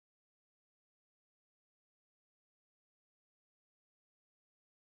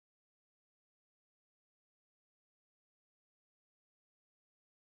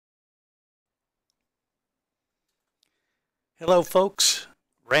Hello folks,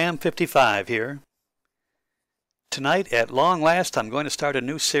 Ram 55 here. Tonight, at long last, I'm going to start a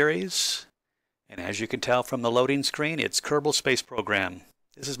new series, and as you can tell from the loading screen, it's Kerbal Space Program.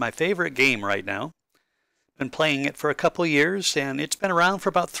 This is my favorite game right now. Been playing it for a couple years, and it's been around for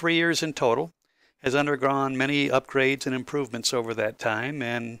about 3 years in total. Has undergone many upgrades and improvements over that time,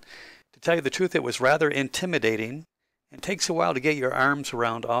 and to tell you the truth, it was rather intimidating. It takes a while to get your arms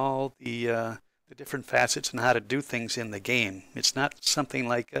around all the different facets and how to do things in the game. It's not something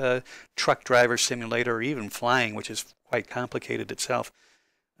like a truck driver simulator or even flying, which is quite complicated itself.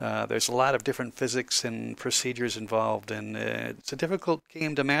 There's a lot of different physics and procedures involved, and it's a difficult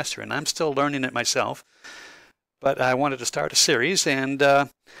game to master, and I'm still learning it myself. But I wanted to start a series, and the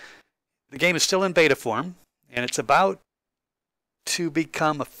game is still in beta form, and it's about to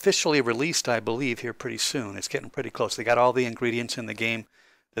become officially released, I believe, here pretty soon. It's getting pretty close. They got all the ingredients in the game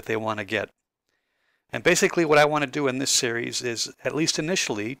that they want to get. And basically what I want to do in this series is, at least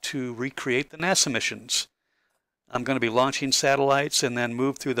initially, to recreate the NASA missions. I'm going to be launching satellites and then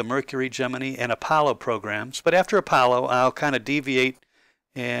move through the Mercury, Gemini, and Apollo programs. But after Apollo, I'll kind of deviate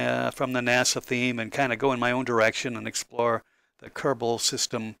from the NASA theme and kind of go in my own direction and explore the Kerbal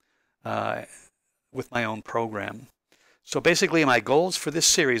system with my own program. So basically my goals for this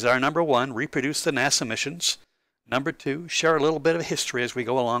series are, number one, reproduce the NASA missions. Number two, share a little bit of history as we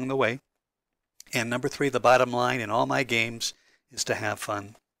go along the way. And number three, the bottom line in all my games is to have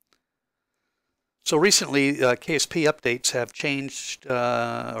fun. So recently, KSP updates have changed,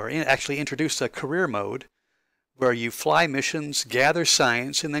 actually introduced a career mode where you fly missions, gather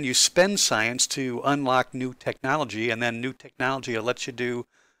science, and then you spend science to unlock new technology, and then new technology will let you do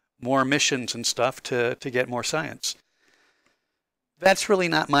more missions and stuff to get more science. That's really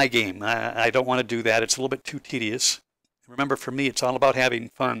not my game. I don't want to do that. It's a little bit too tedious. Remember, for me, it's all about having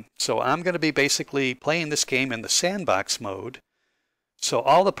fun. So I'm going to be basically playing this game in the sandbox mode. So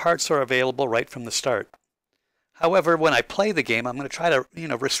all the parts are available right from the start. However, when I play the game, I'm going to try to,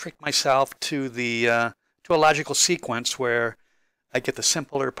 restrict myself to a logical sequence where I get the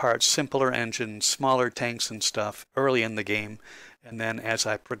simpler parts, simpler engines, smaller tanks and stuff early in the game. And then as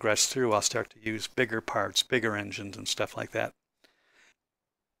I progress through, I'll start to use bigger parts, bigger engines and stuff like that.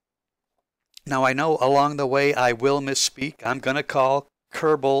 Now I know along the way I will misspeak. I'm going to call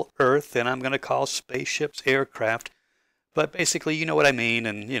Kerbal Earth, and I'm going to call spaceships aircraft. But basically, you know what I mean,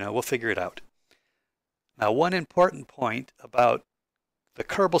 and we'll figure it out. Now, one important point about the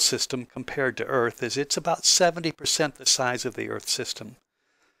Kerbal system compared to Earth is it's about 70% the size of the Earth system.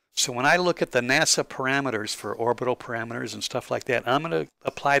 So when I look at the NASA parameters for orbital parameters and stuff like that, I'm going to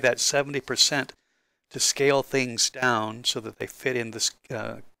apply that 70% to scale things down so that they fit in this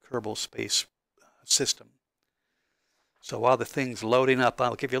Kerbal Space system. So while the thing's loading up,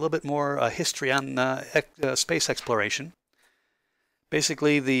 I'll give you a little bit more history on space exploration.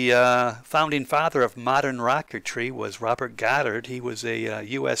 Basically, the founding father of modern rocketry was Robert Goddard. He was a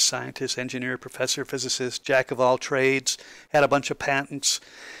U.S. scientist, engineer, professor, physicist, jack of all trades, had a bunch of patents.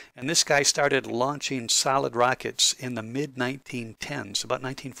 And this guy started launching solid rockets in the mid-1910s, about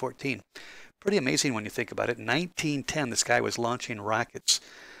 1914. Pretty amazing when you think about it. In 1910, this guy was launching rockets.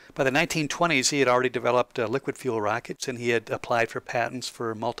 By the 1920s, he had already developed liquid fuel rockets, and he had applied for patents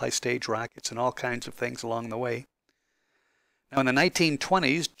for multi-stage rockets and all kinds of things along the way. Now, in the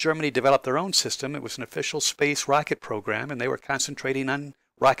 1920s, Germany developed their own system. It was an official space rocket program, and they were concentrating on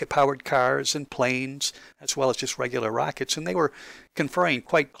rocket-powered cars and planes, as well as just regular rockets. And they were conferring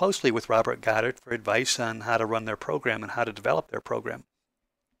quite closely with Robert Goddard for advice on how to run their program and how to develop their program.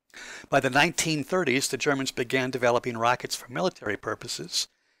 By the 1930s, the Germans began developing rockets for military purposes.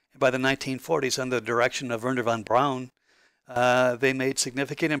 By the 1940s, under the direction of Wernher von Braun, they made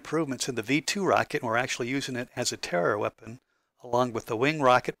significant improvements in the V-2 rocket and were actually using it as a terror weapon, along with the wing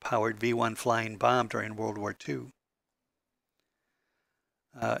rocket-powered V-1 flying bomb during World War II.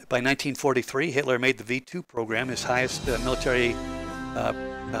 By 1943, Hitler made the V-2 program his highest military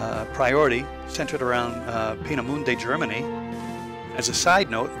priority, centered around Peenemünde, Germany. As a side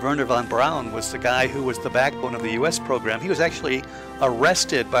note, Wernher von Braun was the guy who was the backbone of the U.S. program. He was actually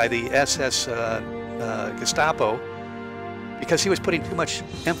arrested by the SS Gestapo because he was putting too much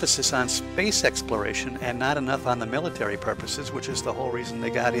emphasis on space exploration and not enough on the military purposes, which is the whole reason they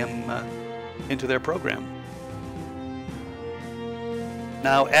got him into their program.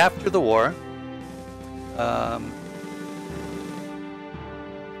 Now, after the war,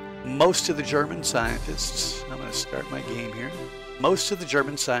 most of the German scientists, I'm going to start my game here. Most of the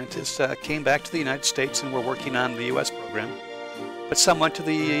German scientists came back to the United States and were working on the U.S. program, but some went to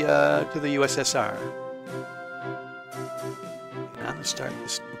the USSR. And I'm going to start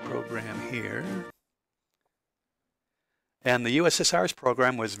this new program here. And the USSR's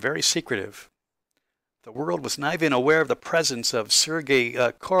program was very secretive. The world was not even aware of the presence of Sergei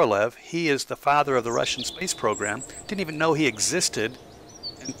Korolev. He is the father of the Russian space program. Didn't even know he existed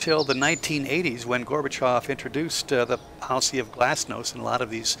until the 1980s when Gorbachev introduced the policy of glasnost, and a lot of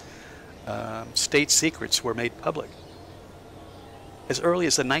these state secrets were made public. As early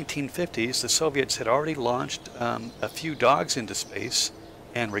as the 1950s, the Soviets had already launched a few dogs into space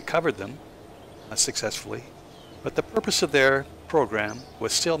and recovered them successfully. But the purpose of their program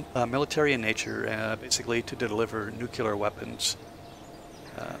was still military in nature, basically to deliver nuclear weapons.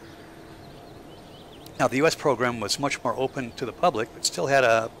 Now, the U.S. program was much more open to the public, but still had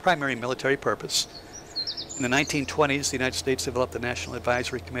a primary military purpose. In the 1920s, the United States developed the National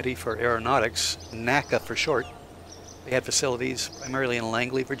Advisory Committee for Aeronautics, NACA for short. They had facilities primarily in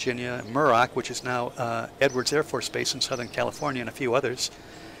Langley, Virginia, Muroc, which is now Edwards Air Force Base in Southern California, and a few others.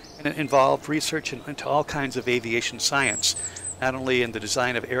 And it involved research into all kinds of aviation science, not only in the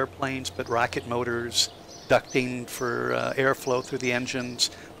design of airplanes, but rocket motors, ducting for airflow through the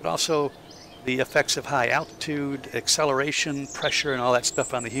engines, but also the effects of high altitude, acceleration, pressure, and all that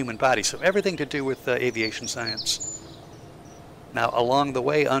stuff on the human body. So everything to do with aviation science. Now, along the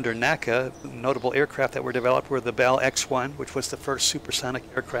way under NACA, notable aircraft that were developed were the Bell X-1, which was the first supersonic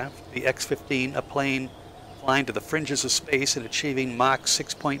aircraft, the X-15, a plane flying to the fringes of space and achieving Mach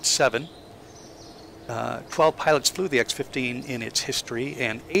 6.7. 12 pilots flew the X-15 in its history,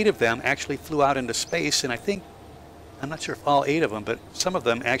 and 8 of them actually flew out into space, and I'm not sure if all 8 of them, but some of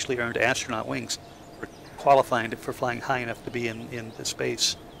them actually earned astronaut wings for qualifying for flying high enough to be in the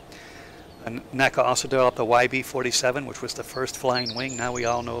space. And NACA also developed the YB-47, which was the first flying wing. Now we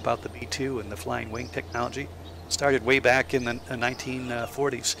all know about the B-2 and the flying wing technology. It started way back in the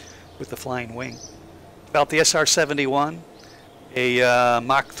 1940s with the flying wing. Developed the SR-71, a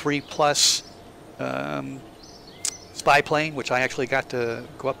Mach 3 plus spy plane, which I actually got to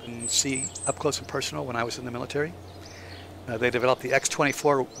go up and see up close and personal when I was in the military. They developed the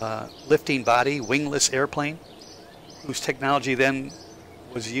X-24 lifting body, wingless airplane, whose technology then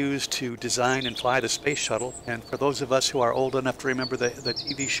was used to design and fly the space shuttle. And for those of us who are old enough to remember the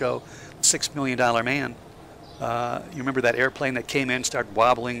TV show $6 Million Man, you remember that airplane that came in, started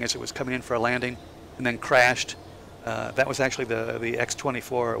wobbling as it was coming in for a landing, and then crashed. That was actually the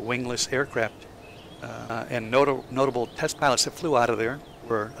X-24 wingless aircraft. And notable test pilots that flew out of there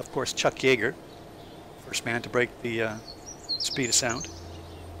were, of course, Chuck Yeager, first man to break the speed of sound.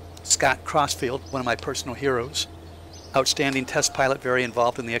 Scott Crossfield, one of my personal heroes, outstanding test pilot, very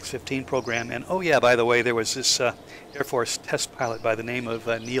involved in the X-15 program. And oh yeah, by the way, there was this Air Force test pilot by the name of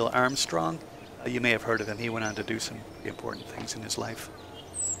Neil Armstrong. You may have heard of him. He went on to do some pretty important things in his life.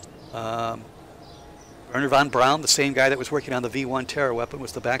 Werner von Braun, the same guy that was working on the V-1 terror weapon,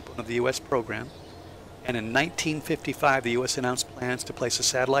 was the backbone of the U.S. program. And in 1955, the U.S. announced plans to place a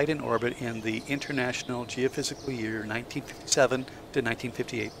satellite in orbit in the International Geophysical Year 1957 to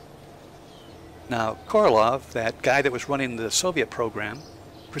 1958. Now, Korolev, that guy that was running the Soviet program,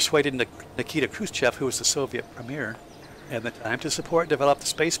 persuaded Nikita Khrushchev, who was the Soviet premier at the time, to support and develop the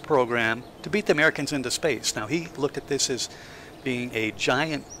space program to beat the Americans into space. Now, he looked at this as being a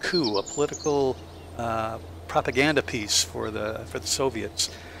giant coup, a political propaganda piece for the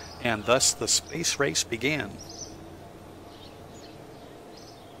Soviets, and thus the space race began.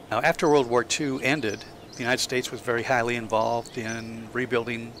 Now, after World War II ended, the United States was very highly involved in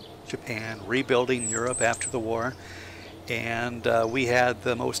rebuilding Japan, rebuilding Europe after the war, and we had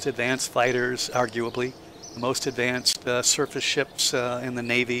the most advanced fighters, arguably, the most advanced surface ships in the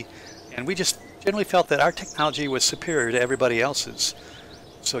Navy, and we just generally felt that our technology was superior to everybody else's.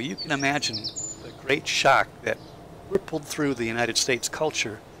 So you can imagine the great shock that rippled through the United States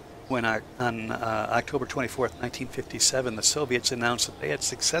culture when on October 24th, 1957, the Soviets announced that they had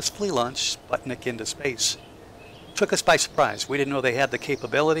successfully launched Sputnik into space. It took us by surprise. We didn't know they had the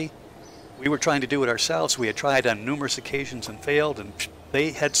capability. We were trying to do it ourselves. We had tried on numerous occasions and failed, and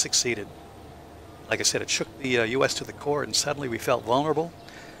they had succeeded. Like I said, it shook the U.S. to the core, and suddenly we felt vulnerable.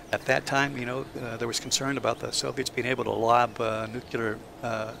 At that time, you know, there was concern about the Soviets being able to lob nuclear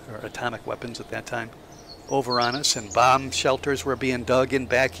or atomic weapons at that time over on us, and bomb shelters were being dug in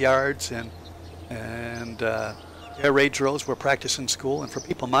backyards, and air raid drills were practiced in school. And for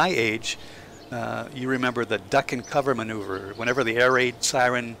people my age, you remember the duck and cover maneuver. Whenever the air raid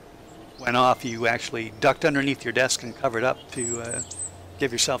siren went off, you actually ducked underneath your desk and covered up to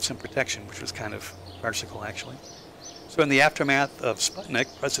give yourself some protection, which was kind of farcical, actually. So in the aftermath of Sputnik,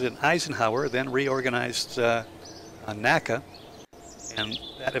 President Eisenhower then reorganized NACA, and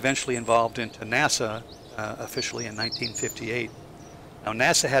that eventually evolved into NASA officially in 1958. Now,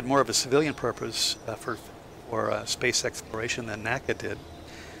 NASA had more of a civilian purpose for for space exploration than NASA did,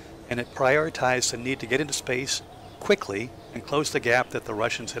 and it prioritized the need to get into space quickly and close the gap that the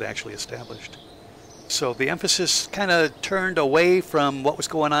Russians had actually established. So the emphasis kind of turned away from what was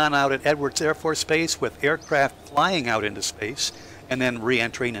going on out at Edwards Air Force Base with aircraft flying out into space and then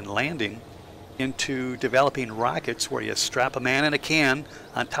re-entering and landing, into developing rockets where you strap a man in a can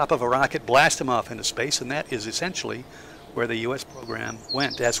on top of a rocket, blast him off into space, and that is essentially where the U.S. program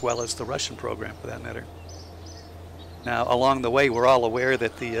went, as well as the Russian program for that matter. Now, along the way, we're all aware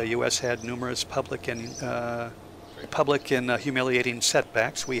that the U.S. had numerous public and humiliating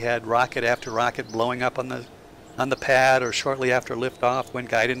setbacks. We had rocket after rocket blowing up on the pad, or shortly after liftoff when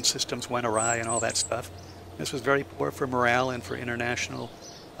guidance systems went awry and all that stuff. This was very poor for morale and for international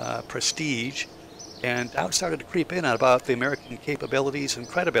prestige, and doubt started to creep in about the American capabilities and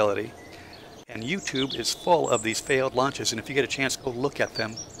credibility. And YouTube is full of these failed launches, and if you get a chance, go look at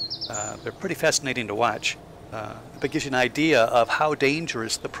them. They're pretty fascinating to watch. It gives you an idea of how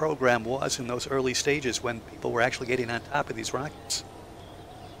dangerous the program was in those early stages when people were actually getting on top of these rockets.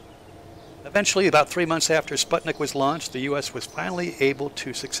 Eventually, about 3 months after Sputnik was launched, the U.S. was finally able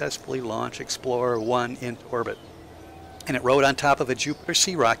to successfully launch Explorer 1 into orbit. And it rode on top of a Jupiter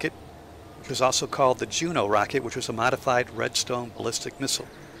C rocket, which was also called the Juno rocket, which was a modified Redstone ballistic missile.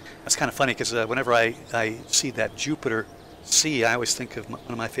 That's kind of funny because whenever I see that Jupiter C, I always think of one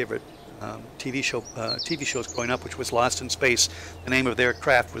of my favorite TV shows growing up, which was Lost in Space. The name of their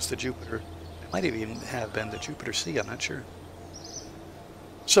craft was the Jupiter. It might even have been the Jupiter C, I'm not sure.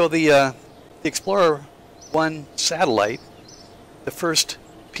 So the Explorer 1 satellite, the first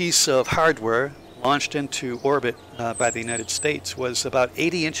piece of hardware launched into orbit by the United States, was about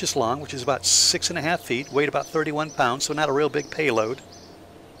 80 inches long, which is about 6.5 feet, weighed about 31 pounds, so not a real big payload.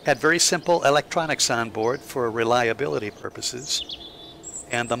 Had very simple electronics on board for reliability purposes.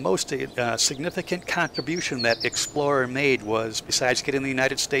 And the most significant contribution that Explorer made was, besides getting the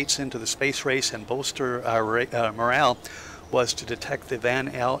United States into the space race and bolster our morale, was to detect the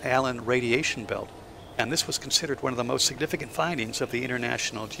Van Allen radiation belt. And this was considered one of the most significant findings of the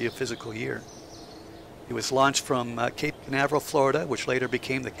International Geophysical Year. It was launched from Cape Canaveral, Florida, which later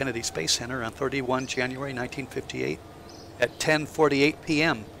became the Kennedy Space Center on 31 January 1958 at 10:48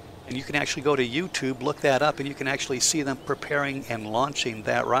 p.m. And you can actually go to YouTube, look that up, and you can actually see them preparing and launching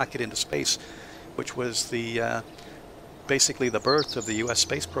that rocket into space, which was the basically the birth of the U.S.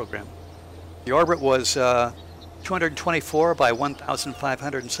 space program. The orbit was 224 by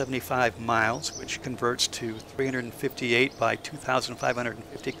 1,575 miles, which converts to 358 by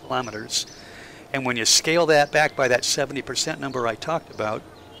 2,550 kilometers. And when you scale that back by that 70% number I talked about,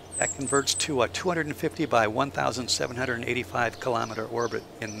 that converts to a 250 by 1,785 kilometer orbit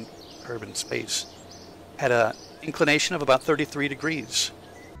in urban space. Had an inclination of about 33 degrees.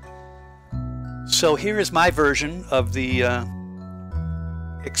 So here is my version of the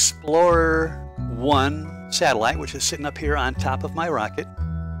Explorer 1 satellite, which is sitting up here on top of my rocket.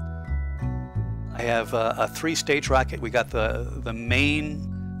 I have a 3-stage rocket. We got the main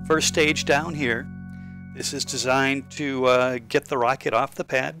first stage down here. This is designed to get the rocket off the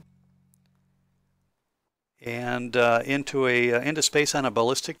pad and into space on a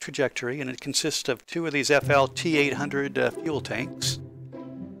ballistic trajectory, and it consists of 2 of these FL-T-800 fuel tanks.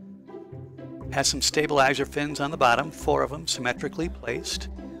 Has some stabilizer fins on the bottom, 4 of them symmetrically placed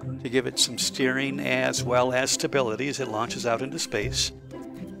to give it some steering as well as stability as it launches out into space.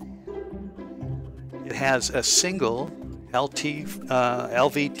 It has a single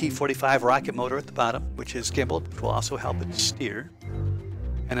LV-T45 rocket motor at the bottom, which is gimbaled, which will also help it steer.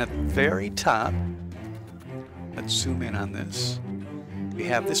 And at the very top, let's zoom in on this, we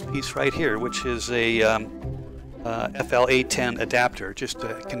have this piece right here, which is a FL-A10 adapter, just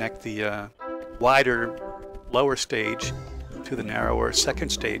to connect the wider lower stage to the narrower second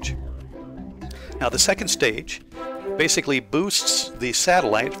stage. Now the second stage basically boosts the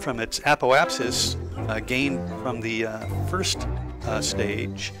satellite from its apoapsis gained from the first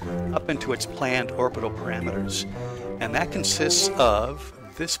stage up into its planned orbital parameters. And that consists of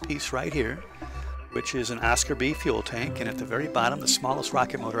this piece right here, which is an Oscar B fuel tank, and at the very bottom, the smallest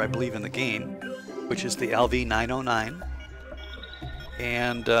rocket motor I believe in the game, which is the LV-909.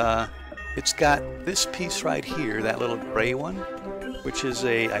 And it's got this piece right here, that little gray one, which is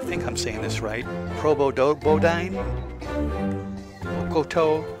a, I think I'm saying this right, Probodine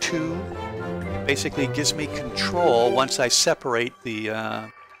Okoto 2. Basically gives me control once I separate the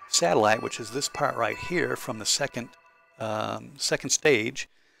satellite, which is this part right here, from the second stage.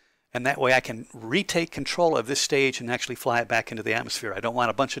 And that way I can retake control of this stage and actually fly it back into the atmosphere. I don't want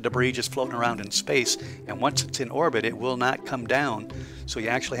a bunch of debris just floating around in space, and once it's in orbit it will not come down, so you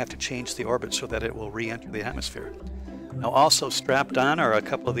actually have to change the orbit so that it will re-enter the atmosphere. Now also strapped on are a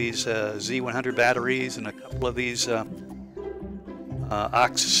couple of these Z100 batteries and a couple of these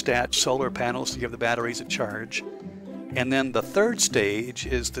Oxstat solar panels to give the batteries a charge. And then the third stage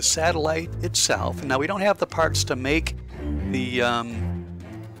is the satellite itself. And now we don't have the parts to make the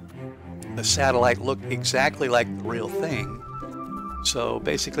satellite look exactly like the real thing. So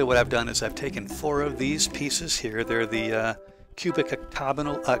basically what I've done is I've taken 4 of these pieces here. They're the cubic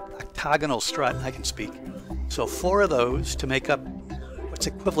octagonal strut. I can speak. So 4 of those to make up what's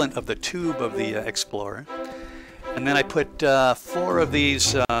equivalent of the tube of the Explorer. And then I put 4 of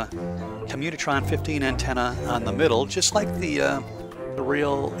these Commutron 15 antenna on the middle, just like the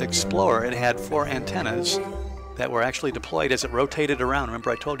real Explorer. It had 4 antennas that were actually deployed as it rotated around. Remember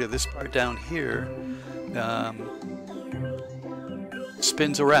I told you this part down here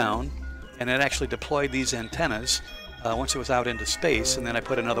spins around, and it actually deployed these antennas once it was out into space, and then I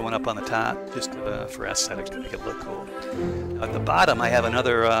put another one up on the top just for aesthetics to make it look cool. At the bottom I have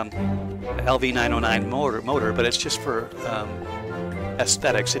another LV909 motor, but it's just for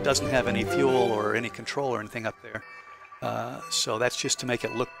aesthetics. It doesn't have any fuel or any control or anything up there. So that's just to make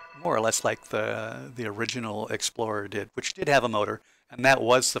it look more or less like the original Explorer did, which did have a motor, and that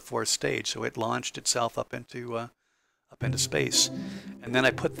was the 4th stage. So it launched itself up into space. And then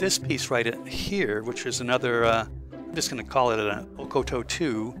I put this piece right in here, which is another, I'm just going to call it an Okoto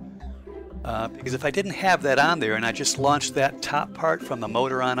 2, because if I didn't have that on there and I just launched that top part from the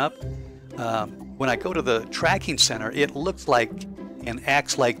motor on up, when I go to the tracking center, it looks like and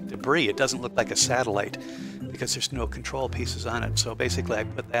acts like debris. It doesn't look like a satellite because there's no control pieces on it. So basically I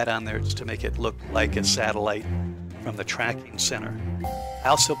put that on there just to make it look like a satellite from the tracking center. I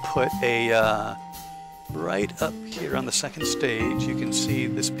also put a right up here on the 2nd stage, you can see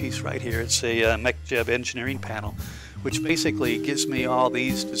this piece right here. It's a MechJeb engineering panel, which basically gives me all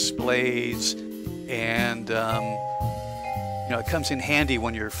these displays, and you know, it comes in handy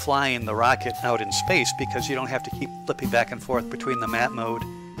when you're flying the rocket out in space because you don't have to keep flipping back and forth between the map mode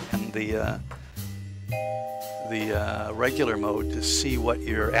and the regular mode to see what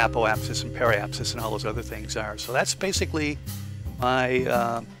your apoapsis and periapsis and all those other things are. So that's basically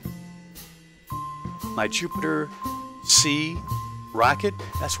my my Jupiter C rocket.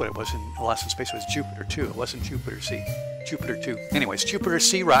 That's what it was in Lost in Space. It was Jupiter 2. It wasn't Jupiter C. Jupiter 2. Anyways, Jupiter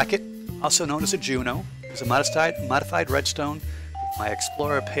C rocket, also known as a Juno, is a modified Redstone with my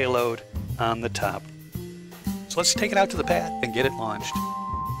Explorer payload on the top. So let's take it out to the pad and get it launched.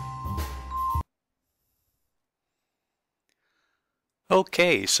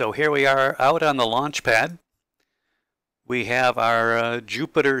 Okay, so here we are out on the launch pad. We have our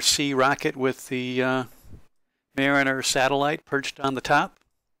Jupiter C rocket with the Mariner satellite perched on the top.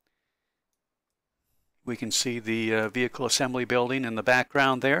 We can see the vehicle assembly building in the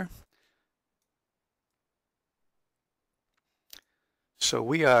background there. So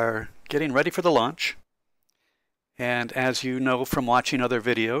we are getting ready for the launch. And as you know from watching other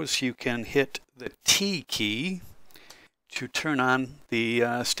videos, you can hit the T key to turn on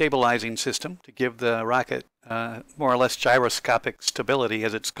the stabilizing system to give the rocket more or less gyroscopic stability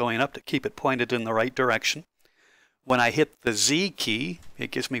as it's going up to keep it pointed in the right direction. When I hit the Z key,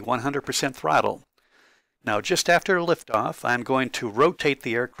 it gives me 100% throttle. Now just after liftoff, I'm going to rotate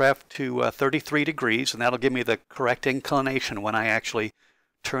the aircraft to 33 degrees, and that'll give me the correct inclination when I actually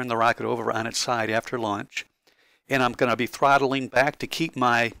turn the rocket over on its side after launch. And I'm going to be throttling back to keep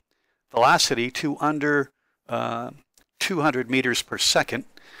my velocity to under 200 meters per second.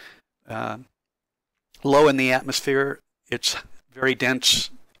 Low in the atmosphere, it's very dense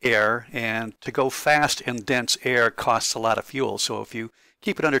air, and to go fast in dense air costs a lot of fuel. So if you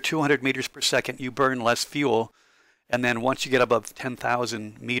keep it under 200 meters per second, you burn less fuel, and then once you get above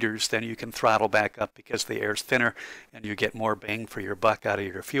 10,000 meters, then you can throttle back up because the air's thinner and you get more bang for your buck out of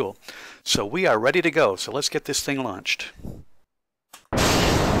your fuel. So we are ready to go, so let's get this thing launched.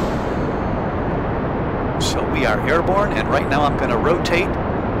 So we are airborne, and right now I'm going to rotate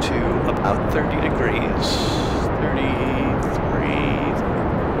to about 30 degrees.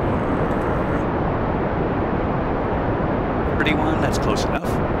 31, that's close enough.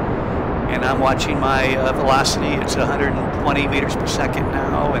 And I'm watching my velocity. It's 120 meters per second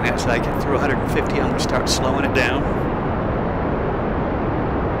now, and as I get through 150, I'm going to start slowing it down.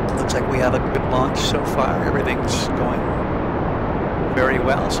 Looks like we have a good launch so far. Everything's going very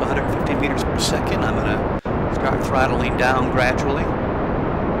well. So 150 meters per second. I'm going to start throttling down gradually.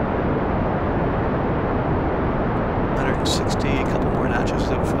 160, a couple more notches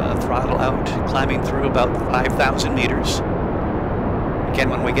of throttle out, climbing through about 5,000 meters. Again,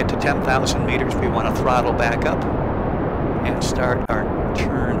 when we get to 10,000 meters, we want to throttle back up and start our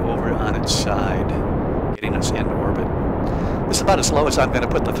turn over on its side, getting us into orbit. This is about as low as I'm going to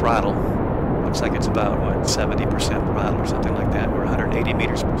put the throttle. Looks like it's about, what, 70% throttle or something like that. We're 180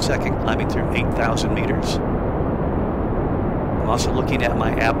 meters per second, climbing through 8,000 meters. I'm also looking at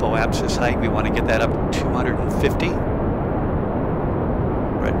my apoapsis height. We want to get that up to 250.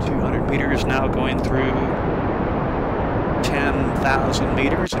 We're at 200 meters now, going through 10,000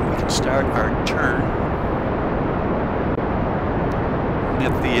 meters, and we can start our turn.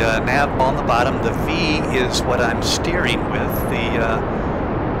 At the nav ball on the bottom, the V is what I'm steering with. The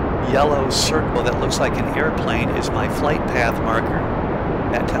yellow circle that looks like an airplane is my flight path marker.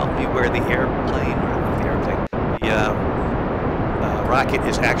 That tells me where the rocket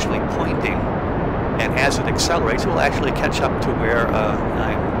is actually pointing, and as it accelerates, it will actually catch up to where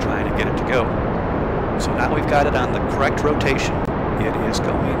I'm trying to get it to go. So now we've got it on the correct rotation. It is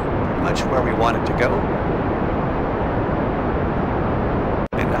going much where we want it to go.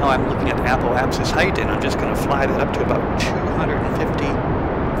 And now I'm looking at apoapsis height, and I'm just going to fly that up to about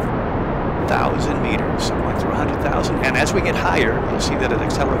 250,000 meters. So going through 100,000. And as we get higher, you'll see that it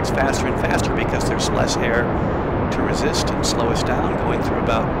accelerates faster and faster because there's less air to resist and slow us down. Going through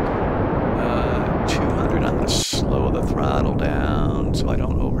about 200. I'm going to slow the throttle down so I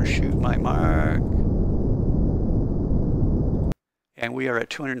don't overshoot my mark. And we are at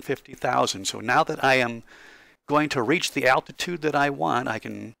 250,000. So now that I am going to reach the altitude that I want, I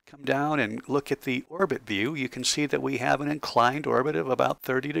can come down and look at the orbit view. You can see that we have an inclined orbit of about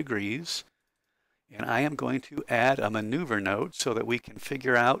 30 degrees. And I am going to add a maneuver node so that we can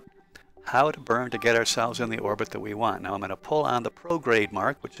figure out how to burn to get ourselves in the orbit that we want. Now I'm going to pull on the prograde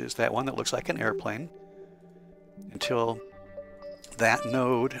mark, which is that one that looks like an airplane, until that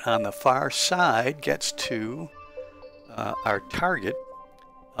node on the far side gets to our target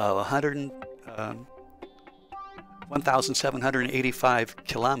of 1,785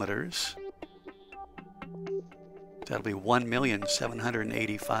 kilometers. That'll be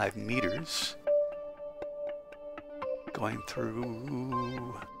 1,785 meters. Going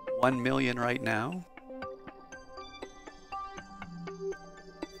through 1 million right now.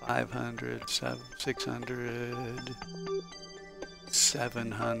 500, 600,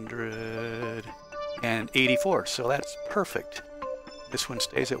 784. So that's perfect. This one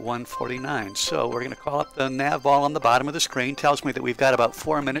stays at 149. So we're going to call up the nav ball on the bottom of the screen. Tells me that we've got about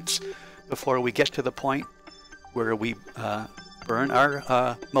 4 minutes before we get to the point where we burn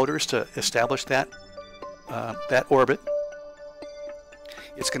our motors to establish that orbit.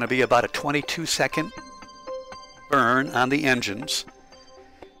 It's going to be about a 22-second burn on the engines.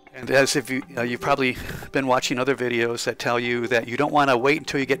 And as if you've probably been watching other videos that tell you that you don't want to wait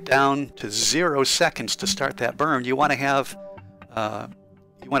until you get down to 0 seconds to start that burn. You want to have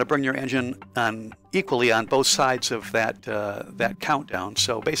you want to burn your engine on equally on both sides of that countdown.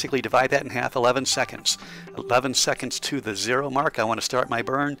 So basically divide that in half, 11 seconds. 11 seconds to the 0 mark. I want to start my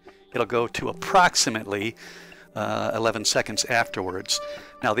burn. It'll go to approximately 11 seconds afterwards.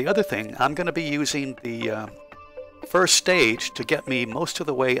 Now the other thing, I'm going to be using the first stage to get me most of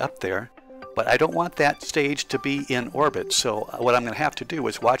the way up there, but I don't want that stage to be in orbit. So what I'm going to have to do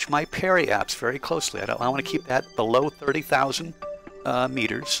is watch my periaps very closely. I want to keep that below 30,000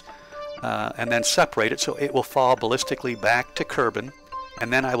 meters, and then separate it so it will fall ballistically back to Kerbin,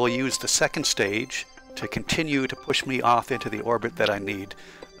 and then I will use the second stage to continue to push me off into the orbit that I need.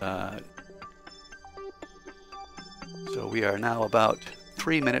 So we are now about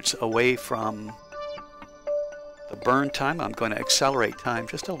 3 minutes away from the burn time. I'm going to accelerate time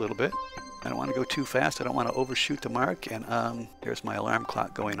just a little bit. I don't want to go too fast. I don't want to overshoot the mark. And there's my alarm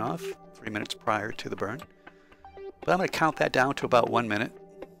clock going off 3 minutes prior to the burn. But I'm going to count that down to about 1 minute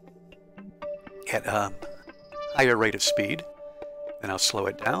at a higher rate of speed. Then I'll slow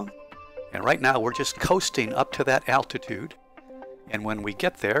it down. And right now we're just coasting up to that altitude. And when we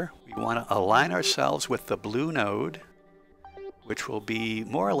get there, we want to align ourselves with the blue node, which will be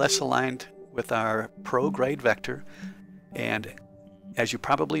more or less aligned with our prograde vector. And as you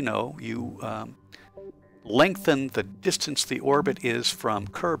probably know, you lengthen the distance the orbit is from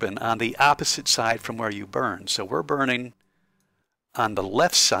Kerbin on the opposite side from where you burn. So we're burning on the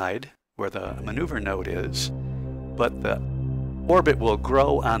left side where the maneuver node is, but the orbit will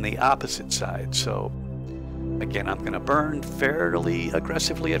grow on the opposite side. So again, I'm going to burn fairly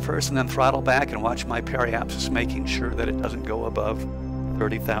aggressively at first and then throttle back and watch my periapsis, making sure that it doesn't go above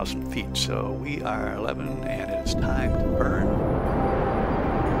 30,000 feet. So we are 11 and it's time to burn.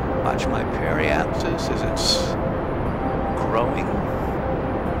 Watch my periapsis as it's growing.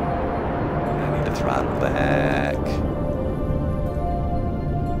 Throttle back.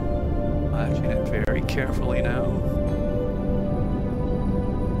 Watching it very carefully now.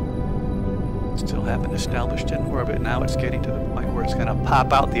 Still haven't established an orbit. Now it's getting to the point where it's going to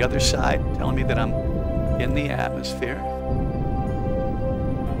pop out the other side, telling me that I'm in the atmosphere.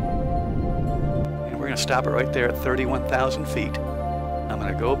 And we're going to stop it right there at 31,000 feet. I'm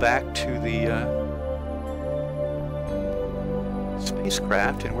going to go back to the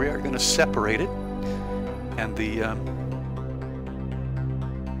spacecraft, and we are going to separate it. And the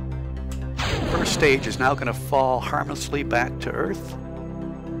first stage is now going to fall harmlessly back to Earth.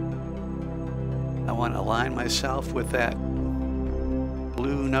 I want to align myself with that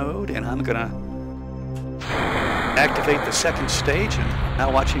blue node, and I'm going to activate the second stage. And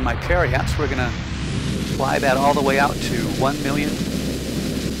now watching my periaps, we're going to fly that all the way out to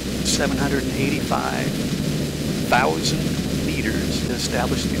 1,785,000 meters to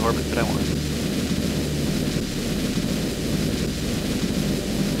establish the orbit that I want.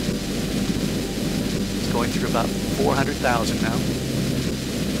 It's going through about 400,000 now.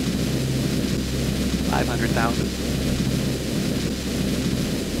 500,000.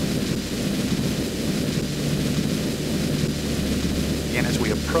 Again, as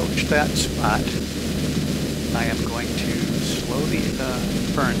we approach that spot, I am going to slow the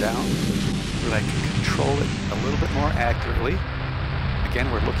burn down so that I can control it a little bit more accurately.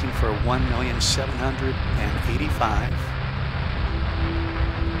 Again, we're looking for 1,785,000.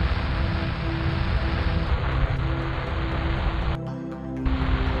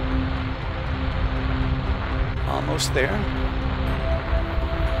 Almost there.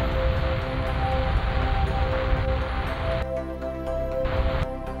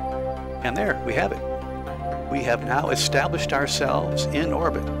 And there, we have it. We have now established ourselves in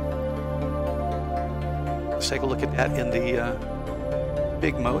orbit. Let's take a look at that in the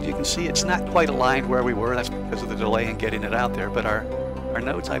big mode. You can see it's not quite aligned where we were. That's because of the delay in getting it out there. But our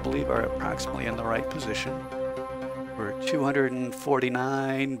nodes, I believe, are approximately in the right position. We're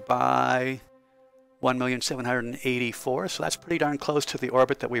 249 by 1,784,000, so that's pretty darn close to the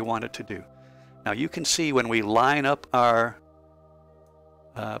orbit that we wanted to do. Now you can see when we line up our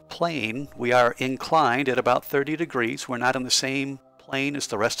plane, we are inclined at about 30 degrees. We're not in the same plane as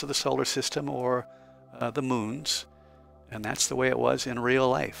the rest of the solar system or the moons, and that's the way it was in real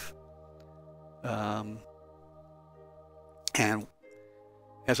life. And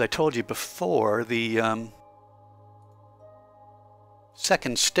as I told you before, the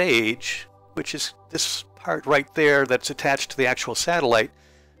second stage, which is this part right there that's attached to the actual satellite,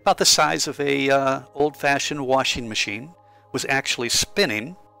 about the size of a old-fashioned washing machine, was actually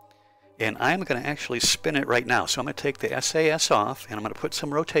spinning, and I'm going to actually spin it right now. So I'm going to take the SAS off, and I'm going to put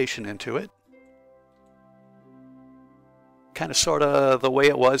some rotation into it. Kind of sort of the way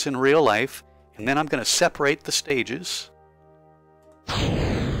it was in real life. And then I'm going to separate the stages.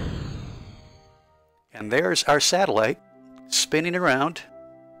 And there's our satellite spinning around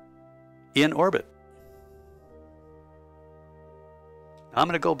in orbit. Now I'm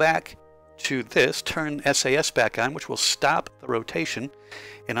going to go back to this, turn SAS back on, which will stop the rotation,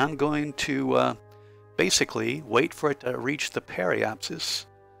 and I'm going to basically wait for it to reach the periapsis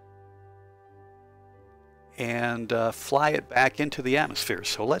and fly it back into the atmosphere.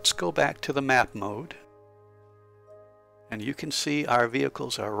 So let's go back to the map mode, and you can see our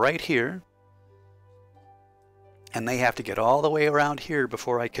vehicles are right here, and they have to get all the way around here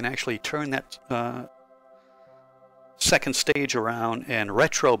before I can actually turn that second stage around and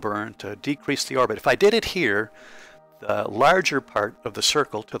retro burn to decrease the orbit. If I did it here, the larger part of the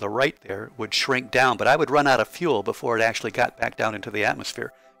circle to the right there would shrink down, but I would run out of fuel before it actually got back down into the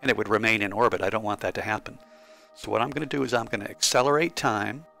atmosphere, and it would remain in orbit. I don't want that to happen. So what I'm going to do is I'm going to accelerate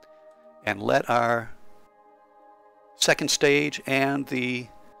time and let our second stage and the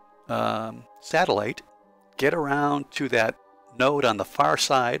satellite get around to that node on the far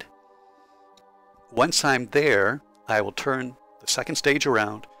side. Once I'm there, I will turn the second stage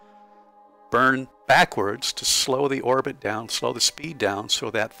around, burn backwards to slow the orbit down, slow the speed down,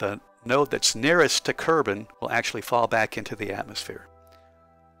 so that the node that's nearest to Kerbin will actually fall back into the atmosphere.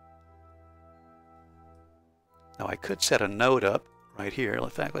 Now I could set a node up right here. In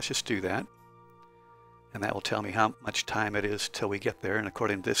fact, let's just do that. And that will tell me how much time it is till we get there. And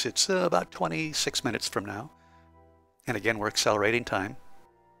according to this, it's about 26 minutes from now. And again, we're accelerating time.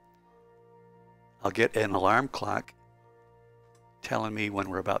 I'll get an alarm clock telling me when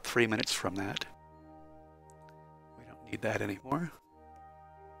we're about 3 minutes from that. We don't need that anymore.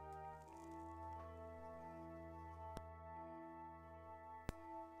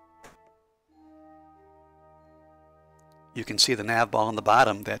 You can see the nav ball on the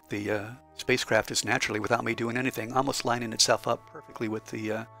bottom that the spacecraft is naturally, without me doing anything, almost lining itself up perfectly with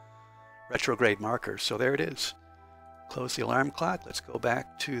the retrograde marker. So there it is. Close the alarm clock. Let's go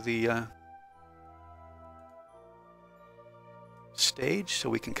back to the stage so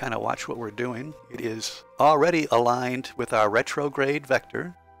we can kind of watch what we're doing. It is already aligned with our retrograde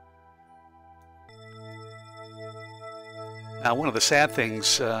vector. Now, one of the sad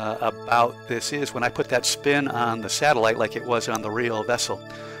things about this is when I put that spin on the satellite like it was on the real vessel,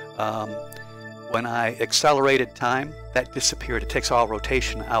 when I accelerated time, that disappeared. It takes all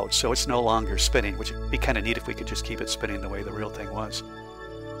rotation out, so it's no longer spinning, which would be kind of neat if we could just keep it spinning the way the real thing was.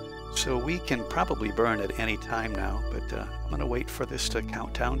 So we can probably burn at any time now, but I'm going to wait for this to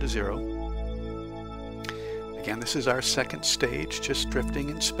count down to 0. Again, this is our second stage, just drifting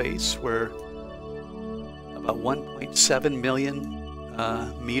in space. We're about 1.7 million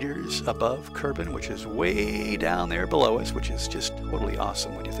meters above Kerbin, which is way down there below us, which is just totally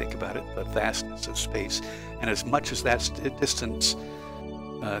awesome when you think about it, the vastness of space. And as much as that distance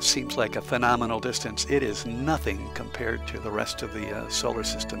seems like a phenomenal distance, it is nothing compared to the rest of the solar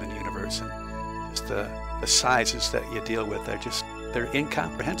system and universe. And just the sizes that you deal with are just, they're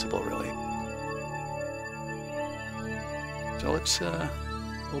incomprehensible, really. So let's a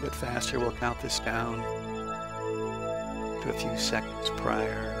little bit faster. We'll count this down to a few seconds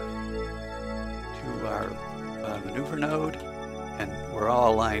prior to our maneuver node, and we're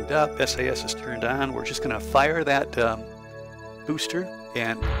all lined up. SAS is turned on. We're just going to fire that booster,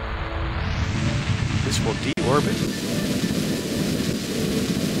 and this will deorbit.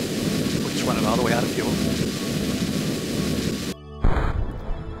 We're just running all the way out of fuel.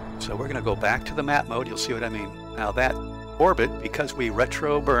 So we're going to go back to the map mode. You'll see what I mean. Now that orbit, because we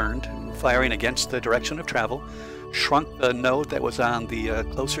retro burned, firing against the direction of travel, shrunk the node that was on the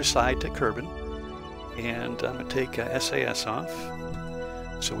closer side to Kerbin, and I'm going to take SAS off.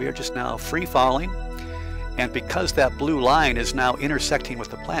 So we are just now free falling, and because that blue line is now intersecting with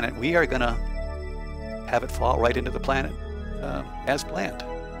the planet, we are going to have it fall right into the planet as planned.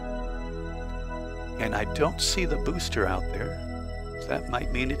 And I don't see the booster out there, so that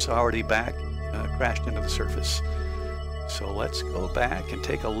might mean it's already back, crashed into the surface. So let's go back and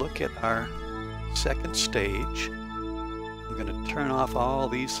take a look at our second stage. I'm going to turn off all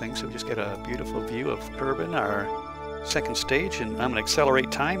these things so we just get a beautiful view of Kerbin, our second stage, and I'm going to accelerate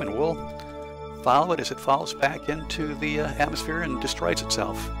time and we'll follow it as it falls back into the atmosphere and destroys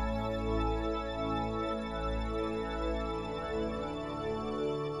itself.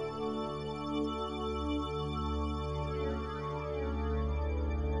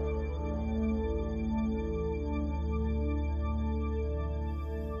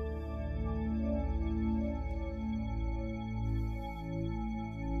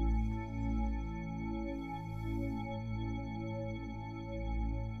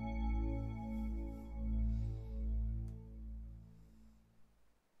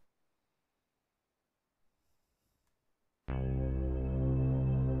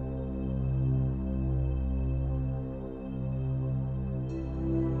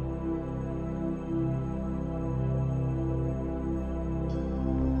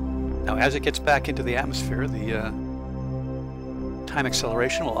 Now, as it gets back into the atmosphere, the time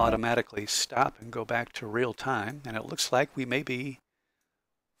acceleration will automatically stop and go back to real time, and it looks like we may be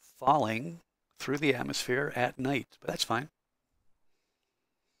falling through the atmosphere at night, but that's fine.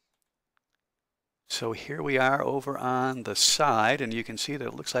 So here we are over on the side, and you can see that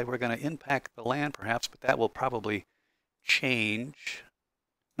it looks like we're going to impact the land perhaps, but that will probably change.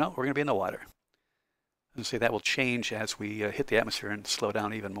 No, we're going to be in the water. I was going to say that will change as we hit the atmosphere and slow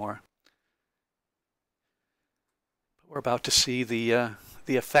down even more. We're about to see the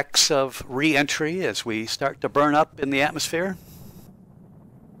effects of re-entry as we start to burn up in the atmosphere.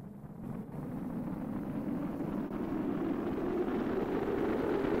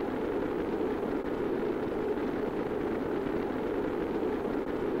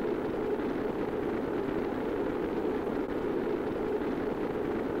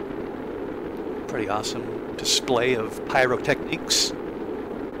 Pretty awesome display of pyrotechnics.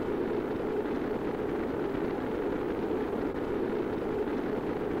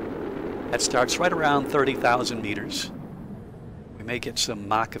 That starts right around 30,000 meters. We may get some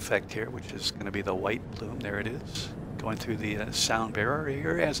Mach effect here, which is going to be the white plume. There it is, going through the sound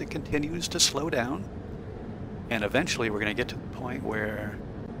barrier as it continues to slow down. And eventually we're going to get to the point where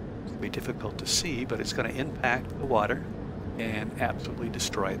it'll be difficult to see, but it's going to impact the water and absolutely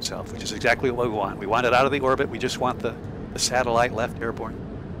destroy itself, which is exactly what we want. We want it out of the orbit. We just want the satellite left airborne.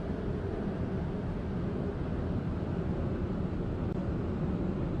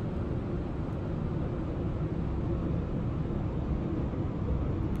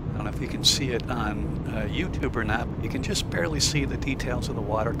 know if you can see it on YouTube or not. You can just barely see the details of the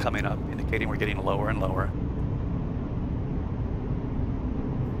water coming up, indicating we're getting lower and lower.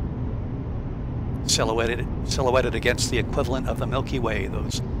 Silhouetted against the equivalent of the Milky Way.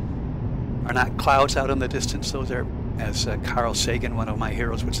 Those are not clouds out in the distance. Those are, as Carl Sagan, one of my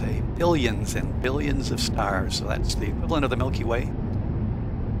heroes, would say, billions and billions of stars. So that's the equivalent of the Milky Way,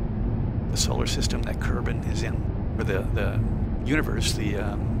 the solar system that Kerbal is in, or the universe, the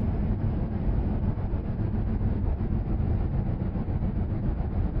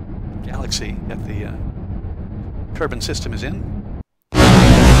galaxy that the Kerbal system is in. There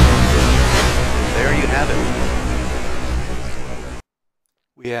you have it.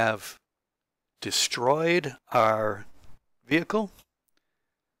 We have destroyed our vehicle.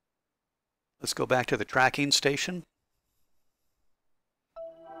 Let's go back to the tracking station.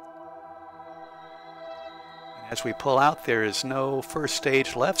 As we pull out, there is no first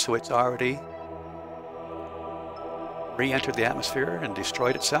stage left, so it's already re-entered the atmosphere and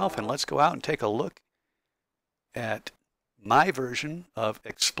destroyed itself. And let's go out and take a look at my version of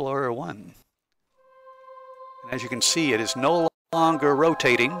Explorer 1. And as you can see, it is no longer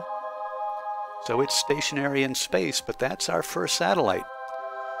rotating, so it's stationary in space, but that's our first satellite.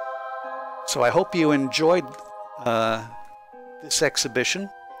 So I hope you enjoyed this exhibition.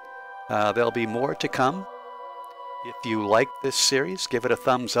 There'll be more to come. If you like this series, give it a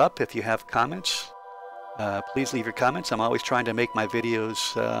thumbs up. If you have comments, please leave your comments. I'm always trying to make my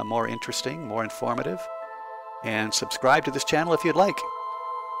videos more interesting, more informative. And subscribe to this channel if you'd like.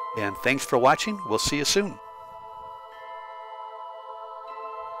 And thanks for watching. We'll see you soon.